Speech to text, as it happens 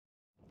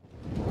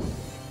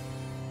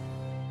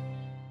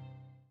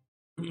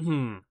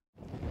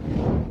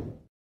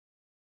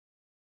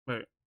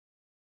Wait.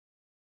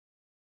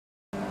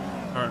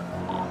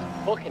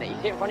 Alright. Looking at you,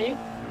 see it in front of you?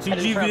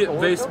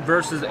 TGV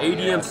versus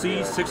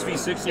ADMC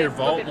 6v6 near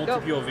Vault,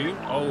 multi-POV.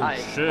 Oh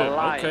shit,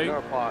 okay.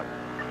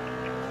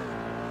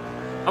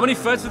 How many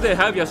fights did they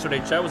have yesterday,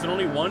 chat? Was it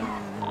only one?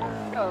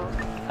 Oh.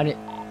 I didn't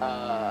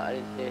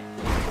see.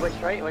 Went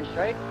straight?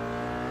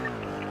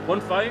 One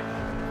fight?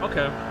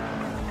 Okay.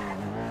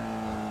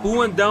 Who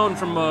went down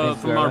from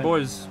our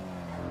boys?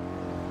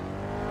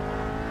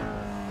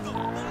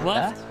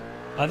 Left?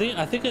 I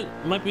think it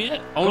might be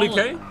it. Only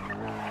K?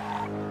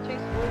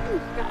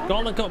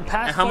 Gauntlet got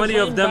past. How many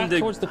of them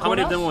did? How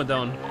many of them went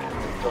down?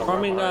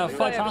 Farming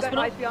Fudge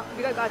Hospital.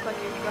 We got guys on you.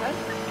 Go ahead.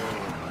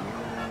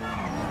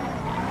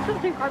 Should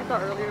have seen cars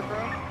out earlier, bro.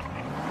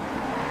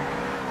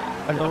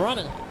 They're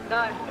running.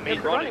 No,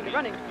 they're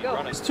running. Go.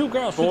 It's two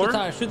girls.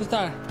 Shoot the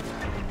tire.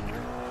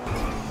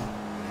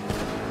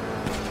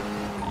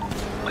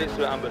 Leads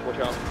to an ambush. Watch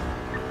out.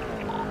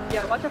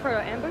 Yeah, watch out for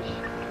an ambush.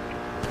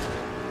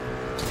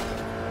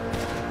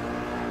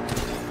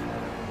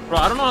 Bro,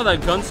 I don't know how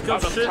that gun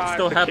scuff shit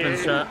still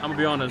happens, chat. I'm gonna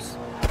be honest.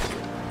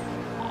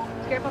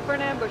 Careful for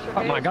an ambush, okay?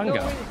 How'd my gun go?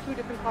 There's two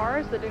different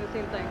cars, they're doing the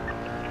same thing.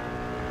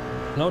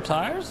 No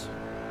tires?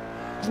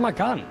 Where's my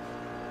gun?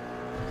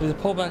 Did it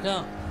pull back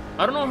out?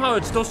 I don't know how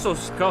it's still so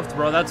scuffed,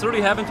 bro. That's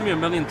already happened to me a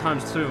million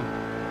times, too.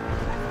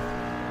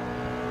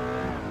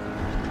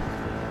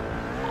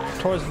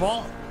 Towards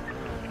Vault.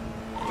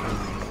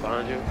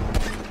 Behind you.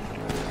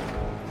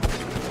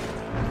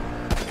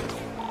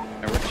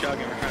 Yeah, we're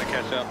chugging. We're trying to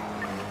catch up.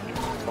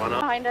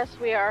 Behind us,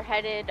 we are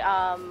headed,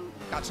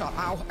 Got shot.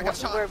 Ow, I got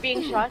shot. we're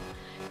being shot.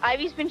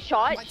 Ivy's been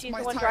shot, she's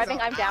the one driving,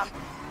 I'm down.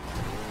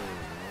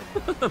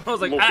 I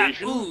was like, ah,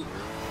 ooh.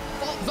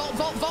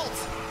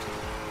 Vault!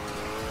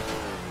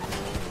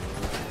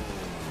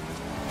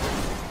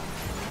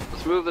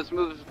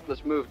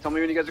 Let's move. Tell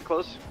me when you guys are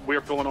close.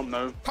 We're pulling up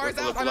now. Cars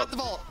out, I'm at the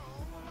vault.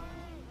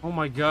 Oh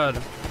my god.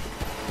 Oh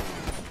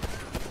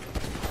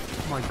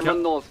my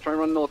god. Try and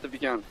run north if you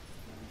can.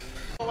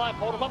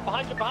 Hold him up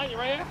behind you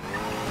right here.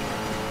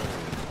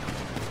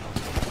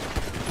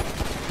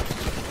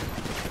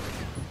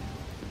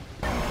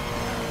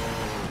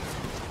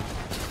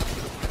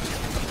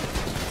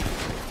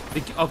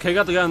 Okay,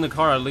 got the guy in the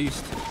car at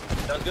least.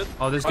 Sounds good.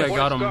 Oh, this guy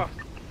got him.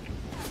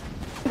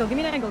 Go, give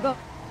me an angle, go.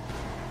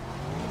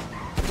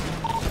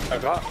 I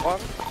got one.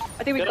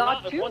 I think we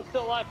got two. One's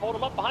still alive. Hold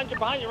him up behind you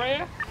right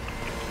here.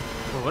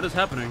 Bro, what is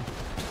happening?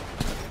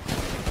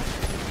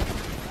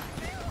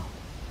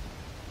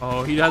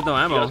 Oh, he has no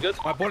ammo. You guys good?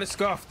 My bullet's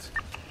scuffed.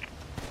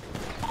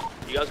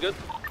 You guys good?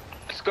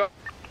 Scuff.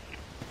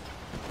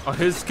 Oh,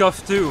 his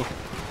scuff too.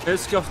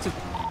 His scuff too.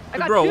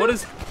 Bro, what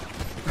is...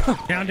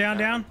 Down.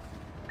 Down.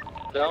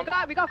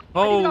 We got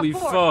Holy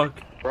four.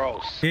 fuck. Bro,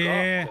 scuff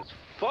Yeah. as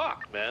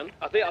fuck, man.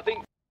 I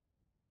think.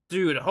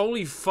 Dude,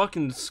 holy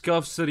fucking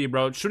scuff city,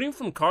 bro. Shooting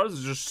from cars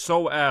is just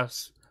so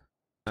ass.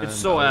 It's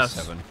so ass.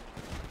 7.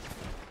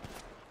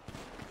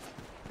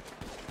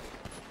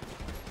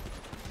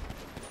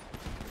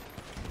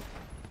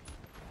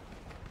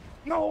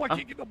 No, I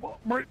can't get the ball.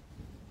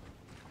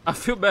 I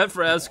feel bad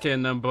for SK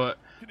and them, but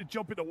Gonna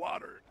jump in the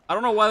water. I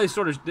don't know why they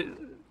started.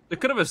 They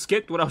could have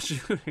escaped without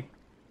shooting.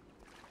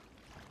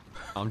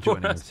 I'm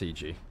joining the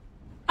CG.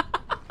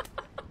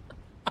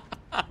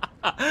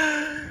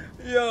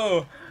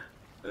 Yo.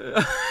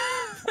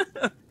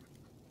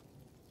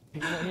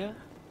 Here?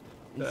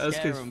 And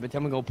scare him, but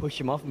then we're gonna push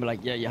him off and be like,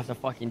 yeah, you have to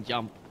fucking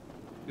jump.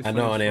 I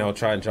know, and I'll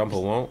try and jump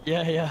or won't.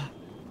 Yeah.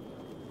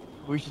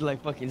 We should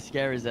like fucking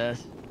scare his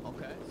ass.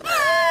 Okay.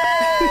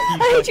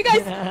 I hate you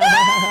guys!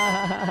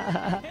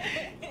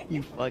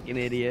 You fucking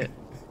idiot.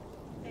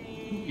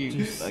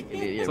 You fucking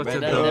idiot, Such bro. a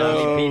That's dumb-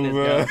 definitely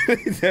peanuts, girl.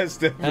 That's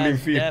definitely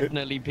That's peanuts.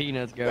 definitely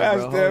peanuts, girl,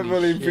 That's bro. Holy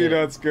definitely shit.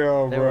 peanuts,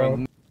 girl, They bro.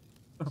 were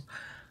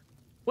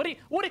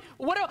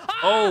What?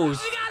 Oh.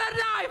 She got a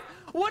knife!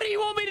 What do you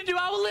want me to do?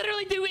 I will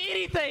literally do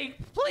anything!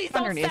 Please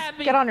don't stab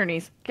me! Get on your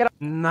knees. Get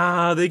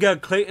Nah, they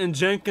got Clayton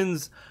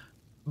Jenkins.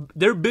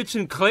 They're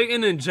bitching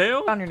Clayton in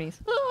jail? on your knees.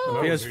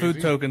 He has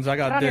food tokens. I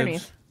Get got on your dibs.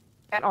 knees.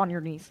 Get on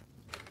your knees.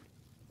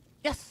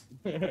 Yes!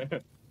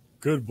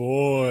 Good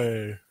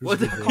boy. What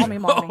the Call me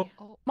mommy.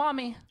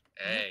 Mommy.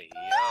 Hey,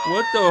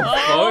 What the fuck?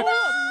 Oh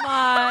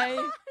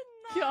my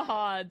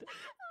god.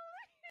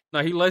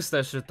 Nah, he likes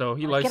that shit though.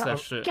 He likes Get that out.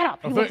 shit. Get out.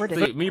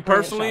 See, me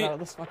personally, Shot out of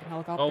this fucking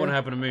helicopter. that wouldn't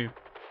happen to me.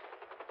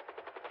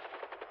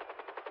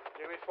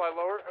 Can we fly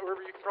lower?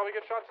 River, you can probably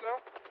get shots now.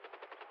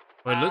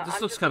 Wait, look, this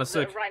looks kind of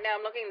sick. Right now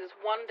I'm looking, there's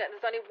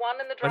only one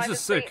in the Oh, this driver's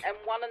is sick. seat and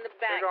one in the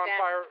back. You're on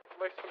fire.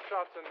 Lay some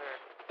shots in there.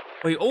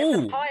 Wait,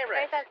 oh!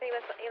 Pirate.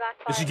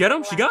 Did she get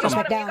him? She got him. You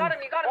got him,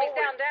 he's down.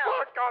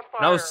 Fuck, on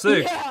fire. That was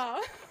sick. Yeah.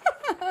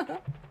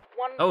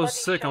 One That was bloody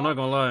sick, I'm shot. not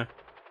gonna lie.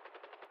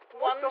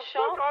 One The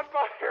shot. fuck on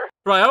fire.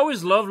 Bro, I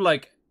always love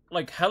like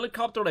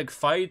helicopter like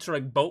fights or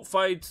like boat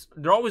fights.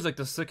 They're always like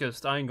the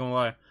sickest, I ain't gonna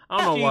lie. I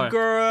don't know why.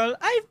 Girl,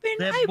 I've been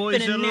a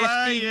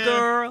nasty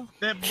girl.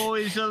 That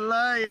boy's a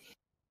liar.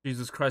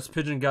 Jesus Christ,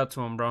 Pigeon got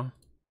to him, bro.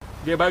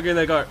 Get back in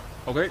that car.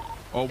 Okay.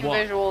 Or what?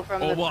 Visual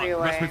from Or the what?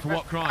 freeway. Arrest me for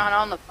what crime? Not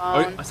on the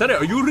phone. I said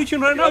it. Are you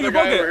reaching right now, you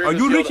bucket? Are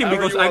you reaching?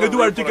 Because I can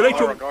do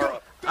articulation.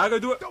 I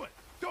can do it. Do it.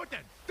 Do it then.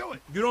 Do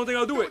it. You don't think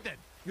I'll do it? then.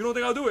 You don't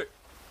think I'll do it?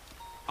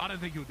 I don't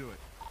think you'll do it.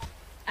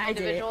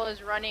 Individual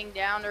is running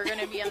down. They're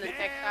gonna be in the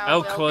textile.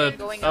 L They'll clip. be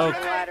going L up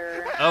the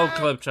ladder. L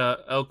clip, chat.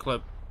 L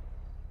clip.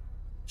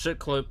 Shit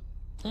clip.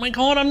 Oh my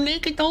god, I'm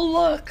naked. Don't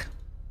look.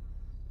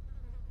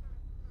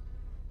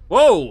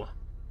 Whoa!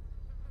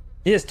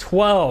 He is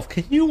 12.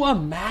 Can you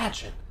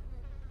imagine?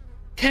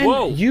 Can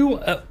Whoa. you?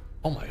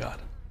 Oh my god.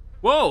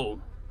 Whoa!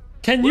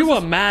 Can you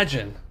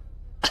imagine?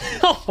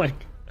 Oh my.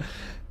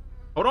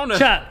 Hold on.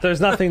 Chat,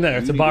 there's nothing there.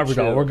 It's a Barbie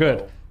doll. We're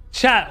good.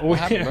 Chat, we're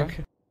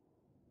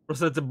What's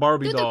that? The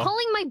Barbie Dude, doll. they're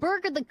calling my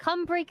burger the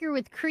cum breaker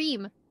with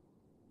cream.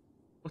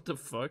 What the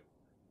fuck?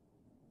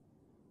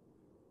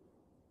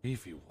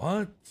 If you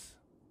want.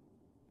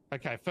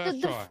 Okay,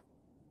 first try.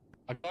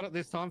 I got it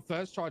this time.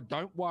 First try.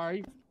 Don't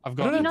worry. I've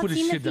got Have you it. not put his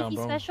seen the shit down, Fifi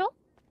bro. special?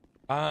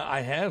 I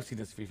have seen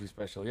this Fifi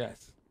special,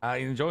 yes. I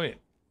enjoy it.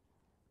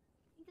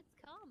 I think it's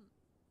cum.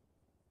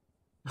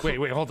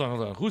 Wait, hold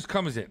on. Whose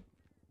cum is it?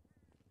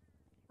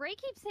 Ray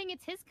keeps saying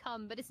it's his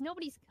cum, but it's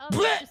nobody's cum.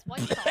 It's just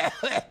white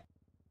sauce.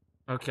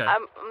 Okay.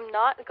 I'm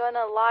not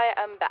gonna lie.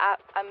 I'm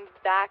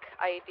back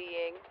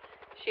IDing.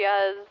 She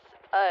has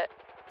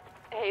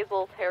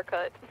Hazel's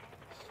haircut.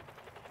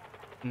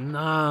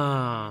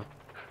 Nah.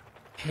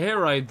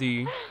 Hair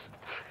ID.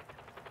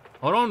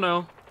 Hold on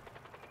now.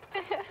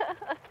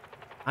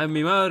 Ay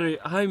mi madre.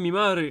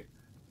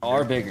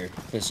 Are bigger,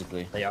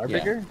 physically. They are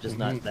bigger, just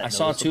not that I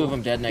saw two of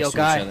them dead next to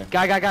each other.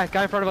 Guy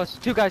in front of us.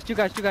 Two guys.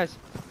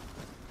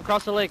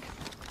 Across the lake.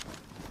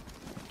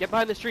 Get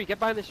behind the street. Get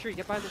some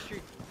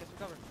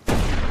cover.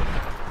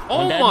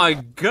 Oh my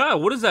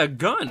god, what is that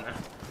gun?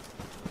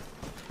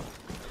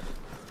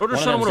 Bro,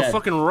 just shot him with a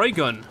fucking ray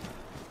gun.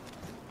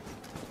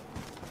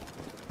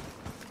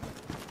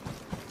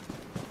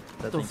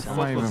 That What the thing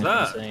fuck sounds was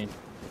that? insane.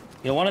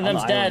 Yeah, one of On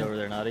them's the island dead. over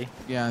there, Naughty.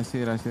 Yeah, I see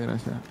it. That's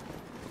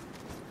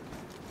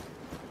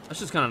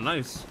just kind of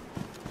nice.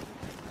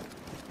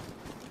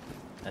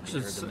 I think I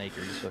heard the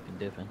maker. He's fucking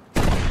dipping.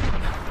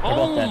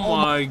 Oh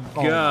my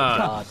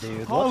god.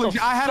 Dude. Holy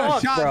shit, I had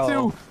a shot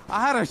too.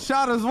 I had a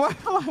shot as well.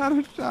 I had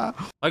a shot.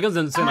 My gun's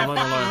insane, I'm not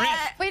gonna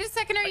lie. Wait a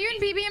second, are you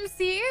in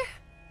BBMC?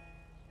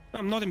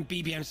 I'm not in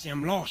BBMC,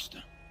 I'm lost.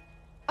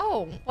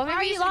 Oh, well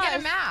maybe you should get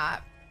a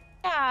map.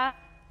 Yeah.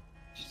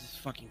 Jesus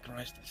fucking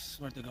Christ, I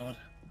swear to God.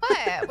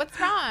 What? What's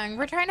wrong?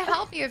 We're trying to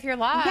help you if you're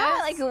lost. Yeah,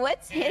 like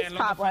what's his Look at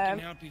problem? fucking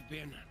help you've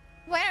been.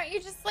 Why don't you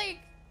just like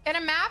get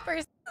a map or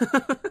When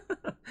are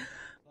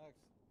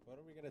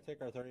we gonna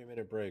take our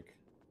 30-minute break?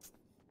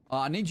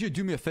 I need you to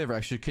do me a favor.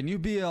 Actually, can you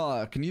be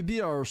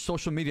our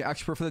social media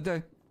expert for the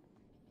day?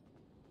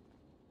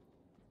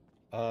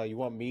 You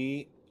want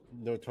me,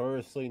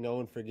 notoriously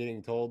known for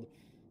getting told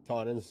to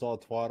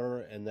uninstall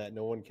Twitter and that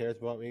no one cares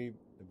about me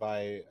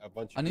by a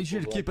bunch of I need you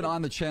to keep an eye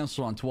on the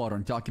Chancellor on Twitter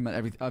and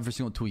document every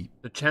single tweet.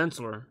 The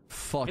Chancellor?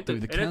 Fuck,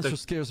 dude. The Chancellor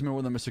scares me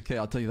more than Mr. K.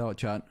 I'll tell you that,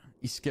 chat.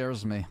 He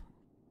scares me.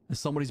 As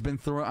somebody's been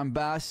through it on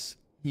Bass,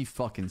 he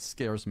fucking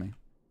scares me.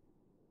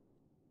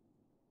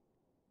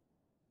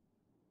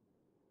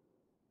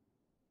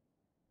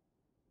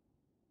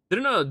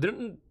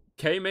 Didn't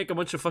K make a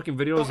bunch of fucking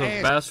videos of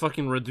Bass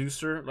fucking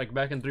Reducer, like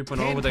back in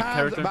 3.0 with that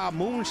character? About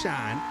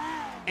moonshine,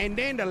 and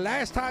then the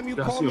last time you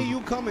call me,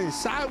 you come in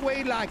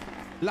sideways like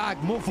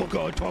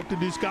motherfucker, talk to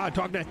this guy,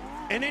 talk to that,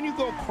 and then you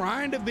go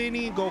crying to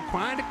Vinny, go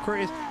crying to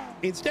Chris,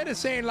 instead of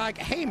saying like,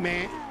 hey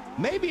man,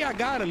 maybe I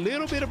got a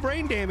little bit of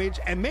brain damage,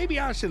 and maybe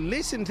I should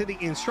listen to the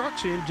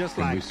instruction, just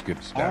like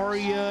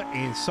Arya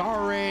and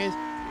Sares,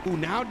 who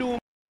now doing.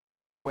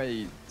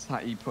 Wait,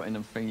 he put in a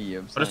thingy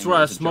of. That's where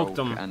I smoked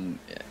them. And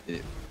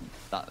it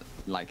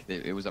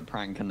was a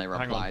prank, and they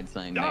replied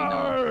saying they No!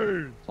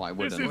 know. So I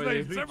This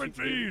wouldn't. is a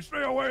 17.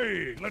 Stay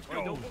away. Let's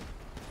go.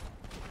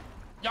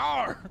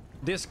 Yar!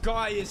 This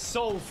guy is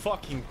so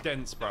fucking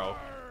dense, bro.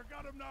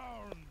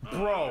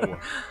 Bro.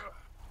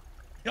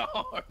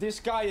 This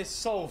guy is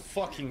so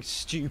fucking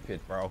stupid,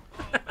 bro.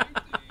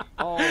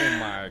 Oh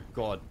my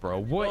god, bro.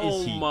 What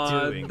is he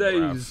doing,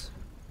 days.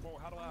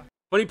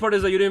 Funny part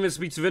is that you didn't even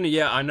speak to Vinny.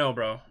 Yeah, I know,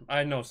 bro.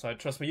 I know, so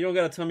trust me. You don't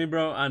gotta tell me,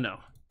 bro. I know.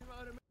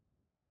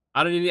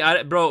 I didn't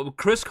even, bro.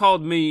 Chris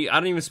called me. I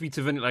didn't even speak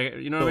to Vinny. Like,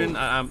 you know what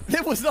I mean?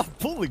 That was not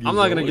bullying you. I'm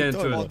not gonna get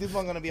into it. This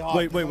one's gonna be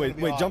hard. Wait.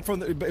 Jump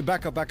from the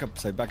back up.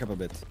 Say back up a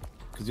bit,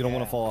 because you don't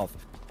want to fall off.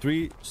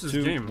 3,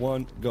 2,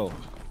 1, go.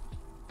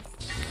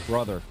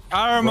 Brother.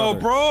 Armo,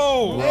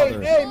 bro.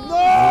 Hey, no!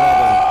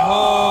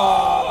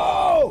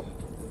 Oh!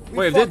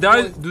 Wait,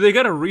 do they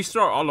gotta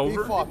restart all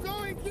over?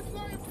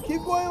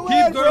 Keep going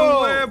Keep going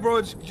away, bro.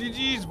 It's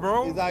GG's,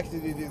 bro. It's actually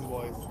GG's,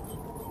 boys.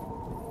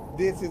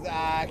 This is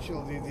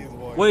actual GG's,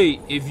 boys.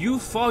 Wait, if you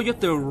fall, you have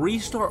to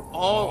restart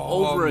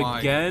all over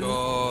again?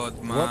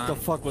 God, man. What the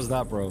fuck was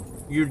that, bro?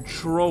 You're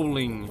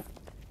trolling.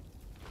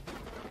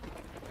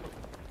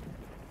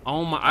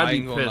 Oh my, I'd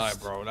be pissed. I ain't gonna lie,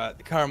 bro.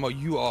 That Karma,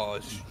 you are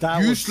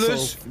that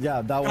useless.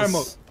 Yeah, that Karma,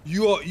 was.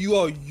 you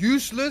are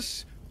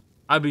useless.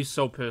 I'd be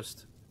so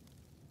pissed.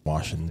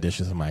 Washing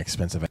dishes in my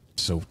expensive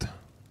suit.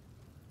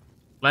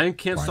 Lion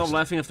can't stop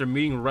laughing after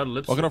meeting red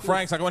lips. Welcome to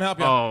Frank's. I can help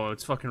you. Oh,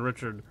 it's fucking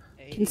Richard.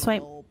 Can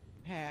swipe.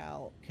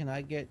 Pal, can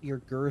I get your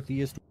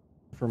girthiest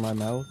for my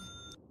mouth?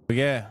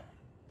 Yeah.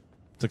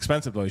 It's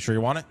expensive though. You sure you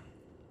want it?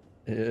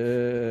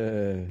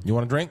 You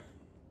want a drink?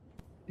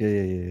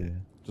 Yeah.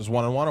 Just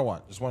one and one or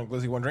what? Just one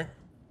glizzy, one drink?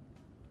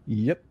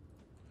 Yep.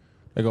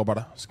 There you go,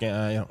 brother.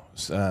 Scan,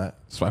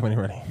 swipe when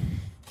you're ready.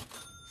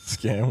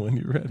 Scan when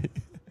you're ready.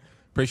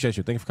 Appreciate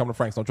you. Thank you for coming to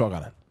Frank's. Don't choke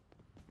on it.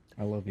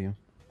 I love you.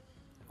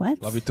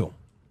 What? Love you too.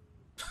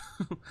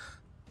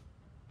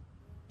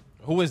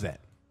 Who is that?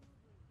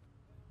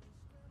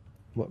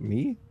 What,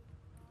 me?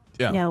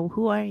 Yeah. No,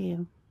 who are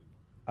you?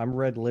 I'm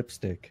Red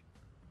Lipstick.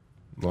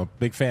 Well,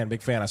 big fan,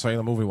 big fan. I saw you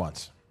in the movie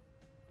once.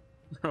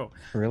 Bro.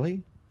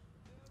 Really?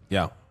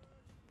 Yeah.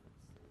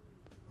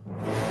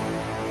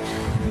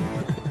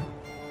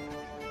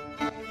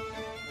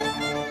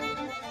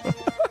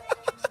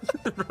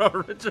 Bro,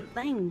 Richard.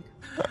 Thing.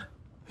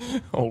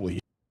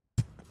 Holy.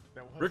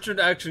 Richard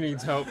actually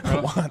needs help,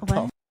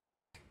 bro.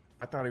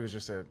 I thought he was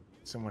just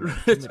someone.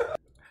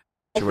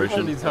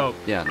 Richard needs help.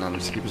 Yeah, no,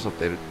 just keep us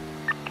updated.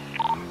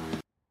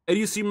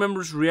 ADC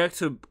members react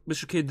to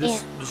Mr. K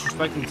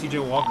disrespecting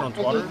TJ Walker on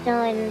Twitter. He's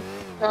doing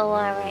so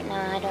well right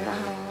now. I don't know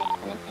how long it's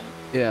gonna take.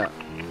 Yeah.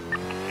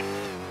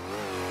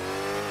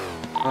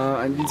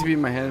 I need to be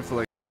in my hand for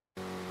like.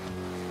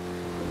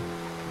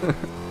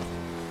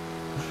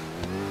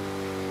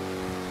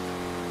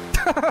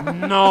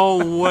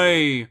 No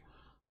way.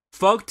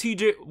 Fuck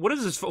TJ. What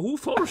is this? Who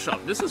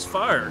photoshopped? This is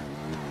fire.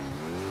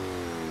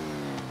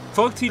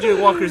 Fuck TJ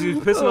Walker. He's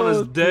pissing on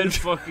his dead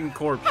fucking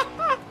corpse.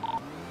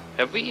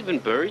 Have we even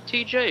buried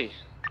TJ?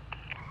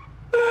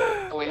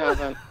 We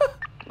haven't.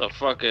 The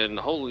fucking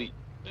holy.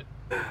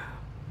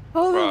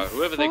 Bro,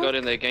 whoever they got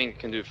in their gang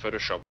can do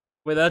Photoshop.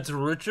 Wait, that's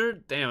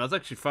Richard? Damn, that's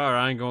actually fire.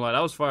 I ain't gonna lie. That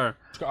was fire.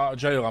 Just got out of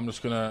jail. I'm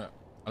just gonna.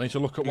 I need to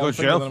look at You one go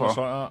thing jail and then I'm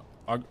for?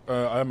 like,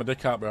 I had my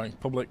dick out, bro, in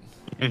public.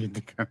 I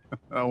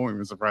won't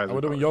even surprise I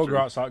was doing yoga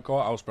outside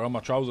courthouse, bro. My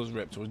trousers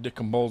ripped. There was dick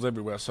and balls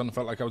everywhere. Son, I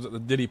felt like I was at the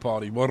Diddy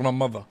party. Word of my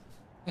mother.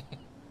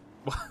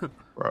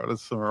 Bro,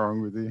 that's so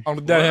wrong with you. On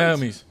the dead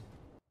homies.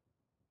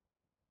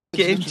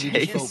 Game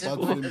chase. Oh, sorry.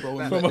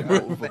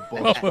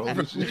 What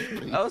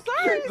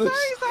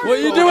are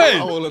you doing?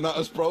 Howling at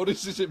us, bro.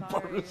 This is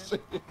embarrassing.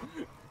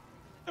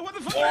 What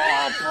the fuck?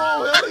 Oh,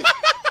 bro.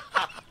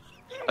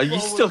 Are you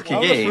stuck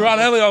again? We're on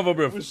heli over,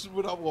 bro.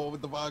 We're not war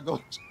with the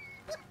Vargos.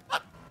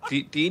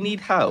 Do you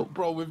need help?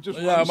 Bro, we've just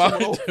Yeah, I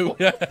might do,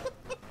 yeah.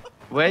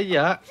 Where you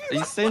at? Are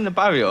you staying in the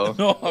barrio?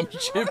 No, I'm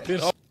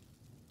chipping off.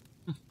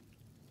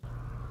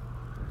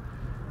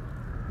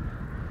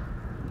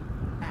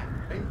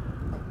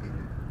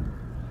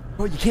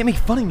 Bro, you can't make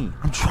fun of me.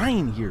 I'm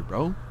trying here,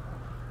 bro.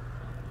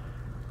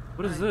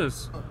 What is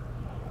this?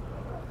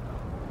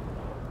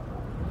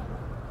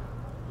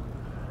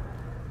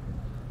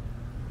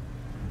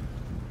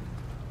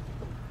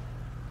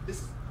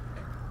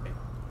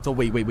 So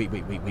wait. I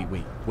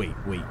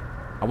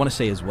want to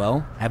say as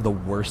well, I have the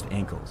worst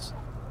ankles.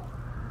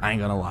 I ain't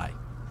gonna lie.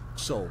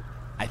 So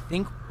I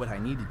think what I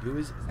need to do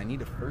is I need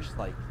to first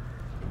bro,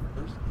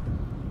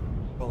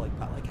 like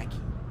I can't.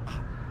 You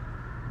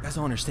guys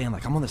don't understand.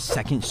 Like I'm on the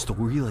second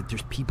story. Like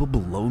there's people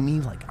below me.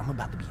 Like I'm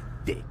about to be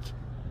a dick.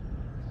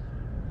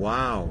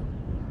 Wow.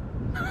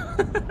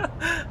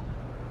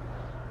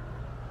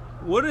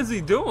 What is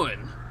he doing?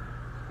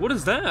 What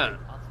is that?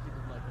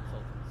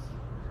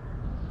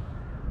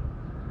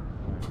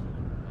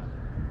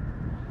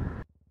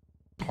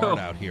 Hard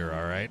out here,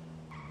 all right?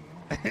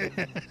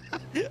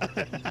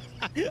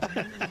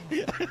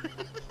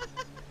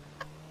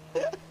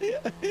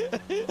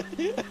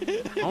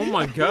 Oh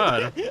my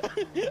god.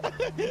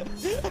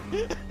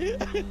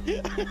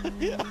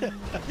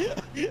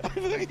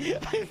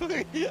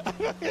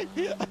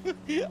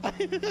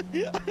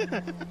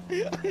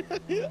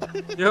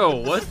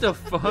 Yo, what the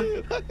fuck?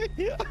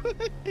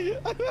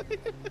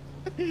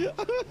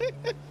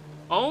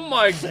 Oh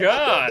my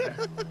god.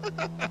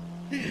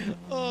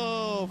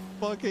 Oh,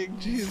 fucking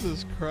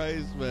Jesus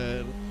Christ,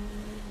 man.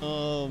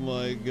 Oh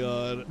my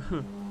god.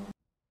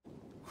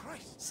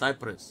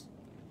 Cyprus.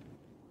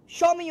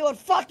 Show me your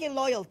fucking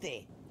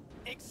loyalty.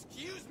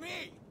 Excuse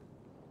me.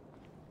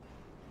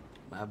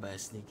 My bad,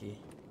 Sneaky.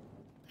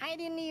 I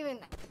didn't even.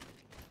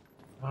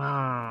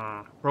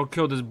 Ah, bro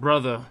killed his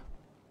brother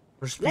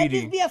for Let this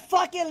speeding. be a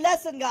fucking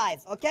lesson,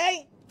 guys,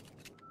 okay?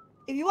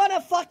 If you wanna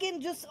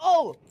fucking just,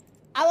 I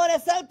wanna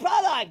sell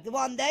product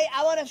one day,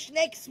 I wanna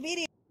snake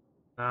speedy.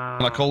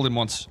 I called him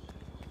once.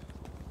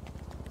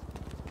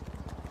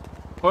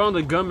 Put on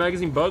the gun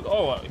magazine bug.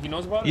 Oh, he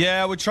knows about it?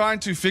 Yeah, we're trying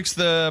to fix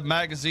the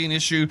magazine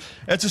issue.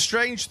 It's a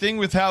strange thing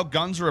with how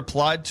guns are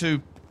applied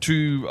to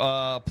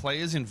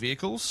players in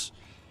vehicles.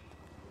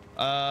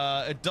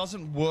 It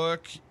doesn't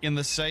work in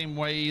the same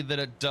way that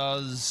it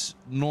does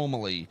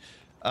normally.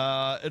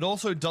 It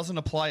also doesn't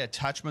apply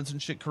attachments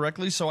and shit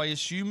correctly, so I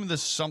assume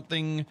there's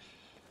something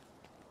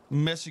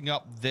messing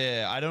up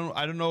there. I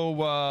don't know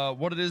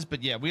what it is,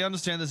 but yeah, we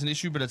understand there's an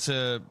issue, but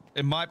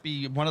it might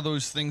be one of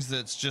those things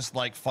that's just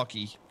like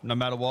fucky no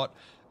matter what.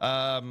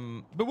 But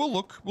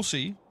we'll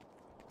see.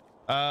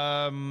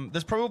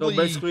 There's probably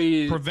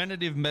basically,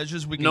 preventative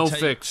measures we can no take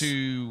fix.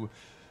 to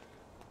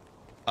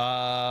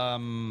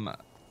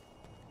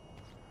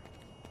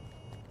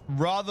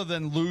rather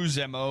than lose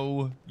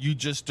MO, you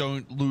just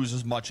don't lose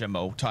as much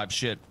MO type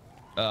shit,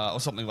 or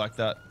something like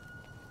that.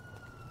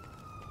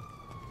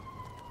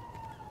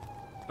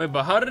 Wait,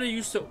 but how did it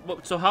used to?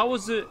 So how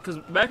was it? Because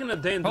back in the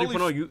day in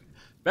 3.0, you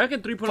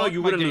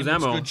Fuck, wouldn't lose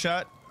ammo. Good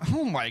chat.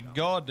 Oh my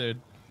god,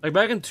 dude. Like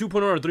back in 2.0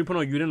 or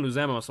 3.0, you didn't lose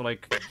ammo. So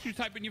like, You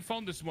type in your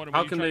phone this morning How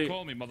when you can try they- to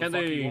call me, can motherfucker,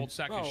 they- you old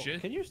sack of Bro,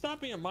 shit. can you stop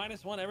being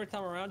 -1 every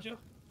time around you?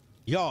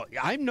 Yo,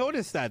 I've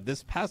noticed that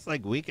this past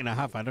like week and a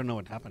half. I don't know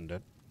what happened,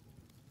 dude.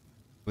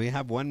 We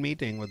have one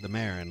meeting with the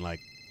mayor, and like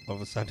all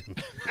of a sudden.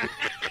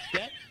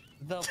 Get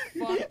the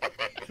fuck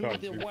to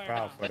the You warehouse.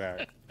 foul for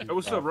that. Hey,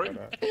 what's up, Ray?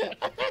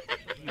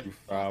 You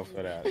foul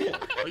for that.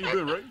 How you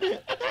doing, Ray?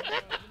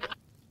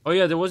 Oh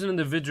yeah, there wasn't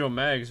individual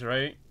mags,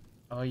 right?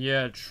 Oh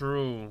yeah,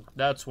 true.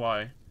 That's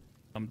why.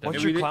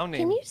 What's your clown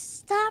name? Can you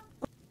stop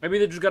Maybe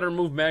they just gotta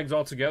remove mags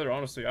altogether.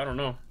 Honestly, I don't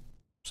know.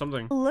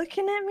 Something.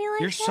 looking at me like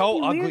You're that? so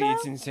you ugly, weirdo?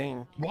 it's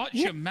insane. Watch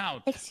your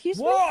mouth. Excuse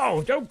me?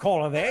 Whoa! Don't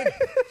call her that.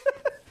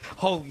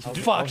 Holy I'll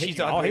fuck, hit she's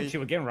you. I'll ugly. hit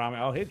you again, Rami.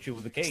 I'll hit you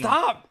with the cane.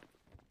 Stop!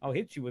 I'll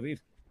hit you with it.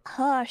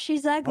 Oh,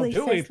 she's ugly,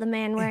 do says it. the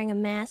man wearing a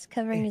mask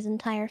covering his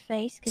entire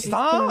face because he's too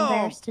Stop.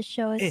 embarrassed to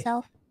show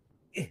himself.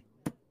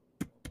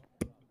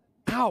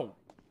 Ow!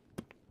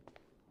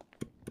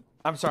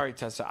 I'm sorry,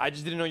 Tessa. I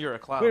just didn't know you were a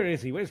clown. Where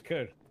is he? Where's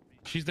Kurt?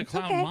 She's the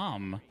clown okay.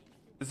 mom.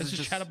 This is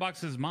just-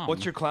 Chatterbox's mom.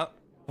 What's your clown?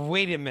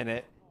 Wait a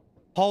minute.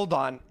 Hold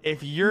on.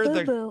 If you're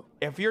Boo-boo.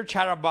 if you're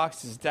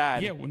Chatterbox's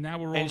dad, Yeah, well, now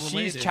we're all and she's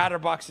related.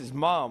 Chatterbox's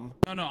mom,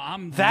 No,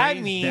 I'm that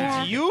Ray's means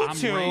dad. you I'm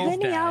two. Ray's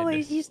Vinny dad.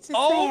 always used to say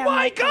Oh I'm my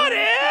like god!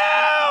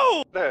 a-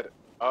 Ew! Dead.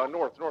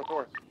 North.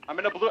 I'm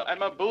in a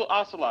blue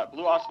ocelot.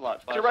 Blue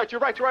ocelot. To your right,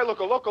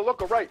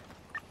 local, right.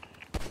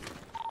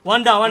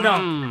 One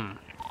down.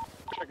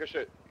 Check your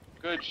shit.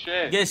 Good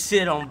shit. Get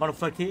shit on,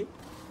 motherfucker.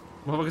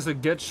 Motherfucker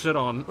said get shit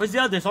on. Where's the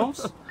others,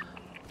 Holmes?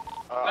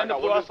 I'm in the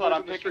blue ocelot.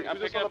 I'm picking up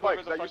who the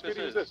fuck this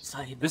is.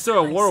 This is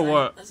a war or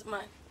what? That's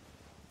mine.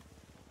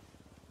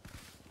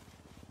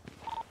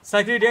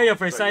 Second area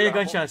for side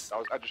gunshots.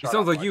 It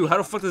sounds like you. How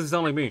the fuck does it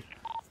sound like me?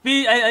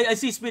 Speed, I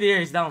see Speedy here.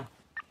 He's down.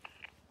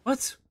 What?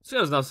 This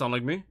does not sound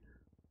like me.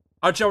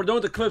 Alright, chat, we're done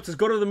with the clips. Let's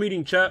go to the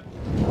meeting, chat.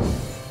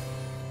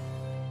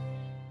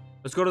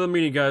 Let's go to the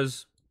meeting,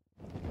 guys.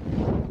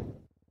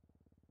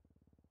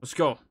 Let's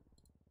go.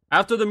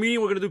 After the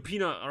meeting, we're gonna do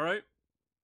peanut, alright?